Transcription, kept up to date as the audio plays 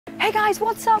Hey guys,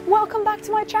 what's up? Welcome back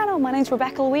to my channel. My name's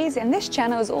Rebecca-Louise and this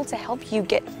channel is all to help you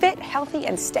get fit, healthy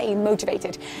and stay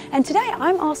motivated. And today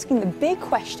I'm asking the big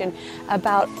question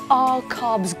about, are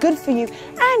carbs good for you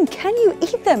and can you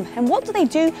eat them? And what do they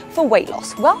do for weight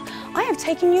loss? Well, I have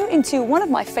taken you into one of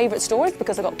my favorite stores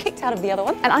because I got kicked out of the other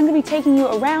one. And I'm going to be taking you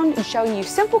around and showing you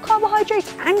simple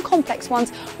carbohydrates and complex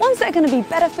ones that are going to be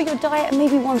better for your diet and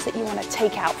maybe ones that you want to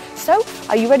take out. So,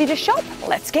 are you ready to shop?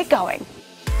 Let's get going.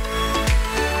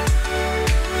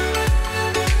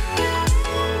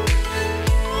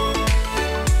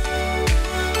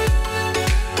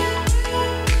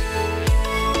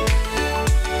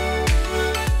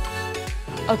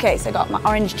 Okay, so I got my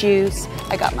orange juice,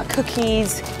 I got my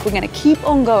cookies. We're gonna keep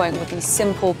on going with these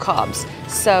simple carbs.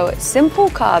 So simple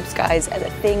carbs, guys, are the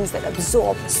things that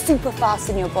absorb super fast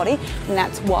in your body, and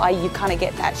that's why you kind of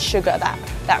get that sugar,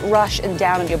 that rush and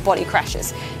down and your body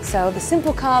crashes. So the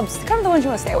simple carbs, kind of the ones you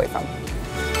wanna stay away from.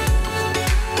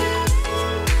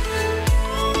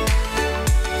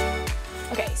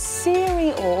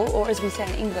 Cereal, or as we say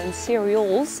in England,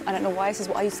 cereals. I don't know why, this is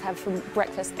what I used to have for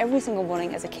breakfast every single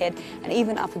morning as a kid and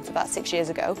even up until about 6 years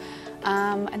ago.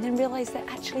 And then realized that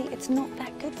actually it's not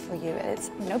that good for you.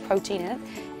 It's no protein in it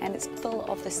and it's full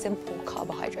of the simple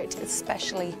carbohydrates,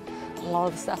 especially a lot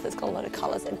of the stuff that's got a lot of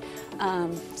colors in.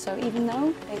 So even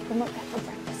though they promote that for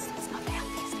breakfast, it's not the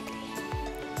healthiest thing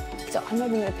to eat. So I'm not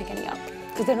even gonna pick any up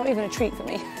because they're not even a treat for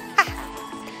me.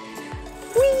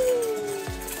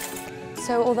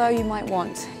 So although you might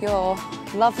want your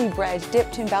lovely bread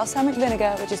dipped in balsamic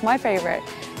vinegar, which is my favorite,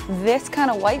 this kind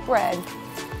of white bread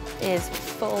is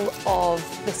full of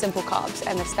the simple carbs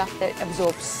and the stuff that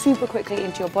absorbs super quickly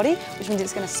into your body, which means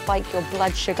it's going to spike your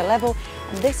blood sugar level.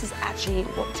 And this is actually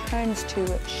what turns to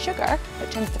sugar,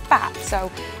 that turns to fat. So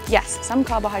yes, some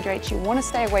carbohydrates you want to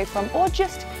stay away from, or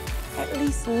just at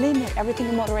least limit everything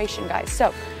in moderation, guys.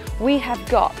 So we have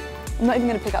got, I'm not even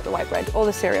going to pick up the white bread or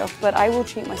the cereal, but I will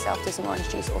treat myself to some orange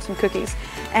juice or some cookies.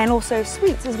 And also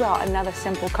sweets as well, another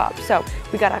simple carb. So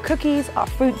we got our cookies, our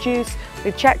fruit juice,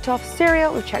 we've checked off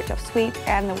cereal, we've checked off sweets,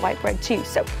 and the white bread too.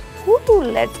 So woo,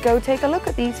 let's go take a look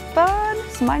at these fun,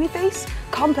 smiley face,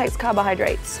 complex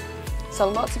carbohydrates. So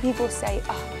lots of people say,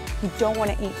 oh, you don't want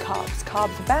to eat carbs.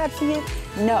 Carbs are bad for you.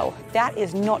 No, that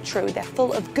is not true. They're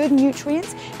full of good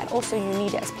nutrients and also you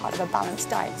need it as part of a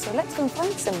balanced diet. So let's go and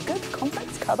find some good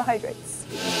complex carbohydrates.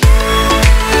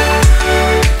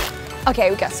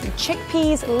 Okay, we got some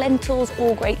chickpeas, lentils,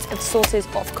 all great sources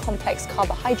of complex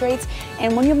carbohydrates.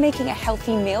 And when you're making a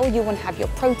healthy meal, you want to have your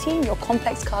protein, your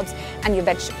complex carbs, and your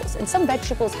vegetables. And some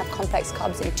vegetables have complex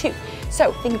carbs in too.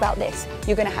 So think about this.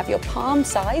 You're going to have your palm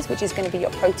size, which is going to be your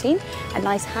protein, a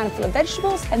nice handful of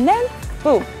vegetables, and then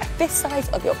boom, a fist size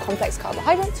of your complex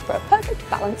carbohydrates for a perfect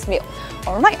balanced meal.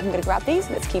 All right, I'm going to grab these.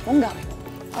 Let's keep on going.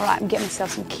 All right, I'm getting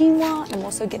myself some quinoa. I'm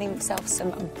also getting myself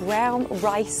some brown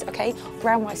rice, okay?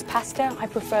 Brown rice pasta. I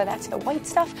prefer that to the white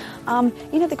stuff.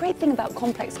 You know, the great thing about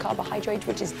complex carbohydrates,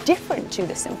 which is different to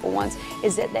the simple ones,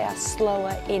 is that they are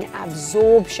slower in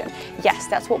absorption. Yes,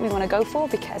 that's what we want to go for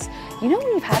because, you know, when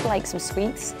you've had like some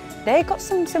sweets, they've got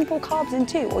some simple carbs in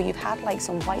too, or you've had like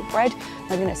some white bread.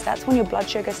 My goodness, that's when your blood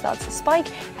sugar starts to spike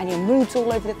and your mood's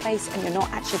all over the place and you're not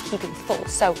actually keeping full.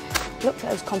 So look for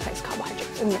those complex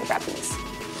carbohydrates. I'm going to grab these.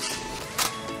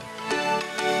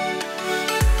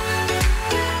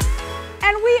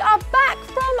 We are back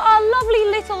from our lovely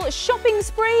little shopping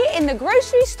spree in the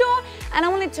grocery store and I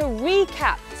wanted to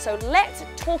recap. So let's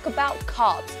talk about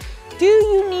carbs. Do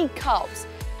you need carbs?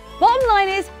 Bottom line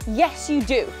is, yes you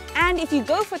do. And if you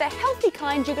go for the healthy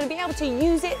kind, you're going to be able to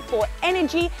use it for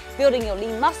energy, building your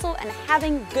lean muscle and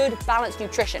having good balanced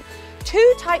nutrition.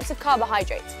 Two types of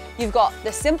carbohydrates. You've got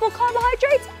the simple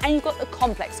carbohydrates and you've got the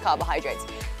complex carbohydrates.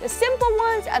 The simple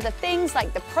ones are the things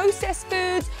like the processed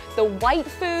foods, the white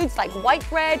foods like white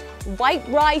bread, white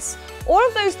rice, all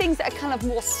of those things that are kind of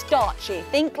more starchy.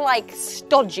 Think like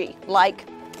stodgy, like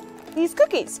these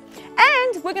cookies.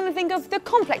 And we're going to think of the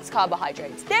complex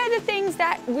carbohydrates. They're the things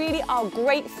that really are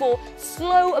great for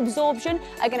slow absorption,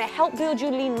 are going to help build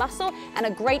your lean muscle, and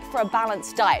are great for a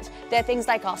balanced diet. They're things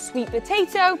like our sweet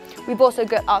potato, we've also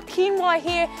got our quinoa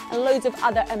here, and loads of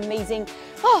other amazing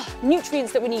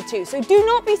nutrients that we need too. So do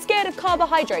not be scared of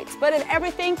carbohydrates, but in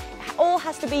everything, all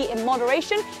has to be in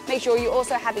moderation. Make sure you're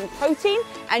also having protein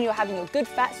and you're having your good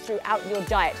fats throughout your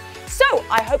diet. So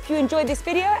I hope you enjoyed this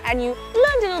video and you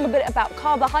learned a little bit about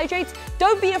carbohydrates.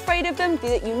 Don't be afraid of them,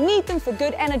 that you need them for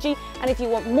good energy. And if you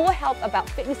want more help about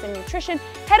fitness and nutrition,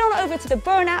 head on over to the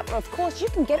Burn app, or of course you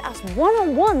can get us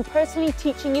one-on-one personally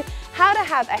teaching you how to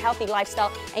have a healthy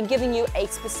lifestyle and giving you a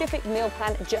specific meal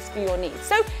plan just for your needs.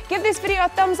 So give this video a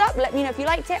thumbs up, let me know if you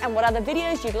liked it and what other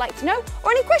videos you'd like to know,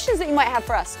 or any questions that you might have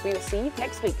for us. We will see you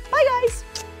next week. Bye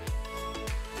guys.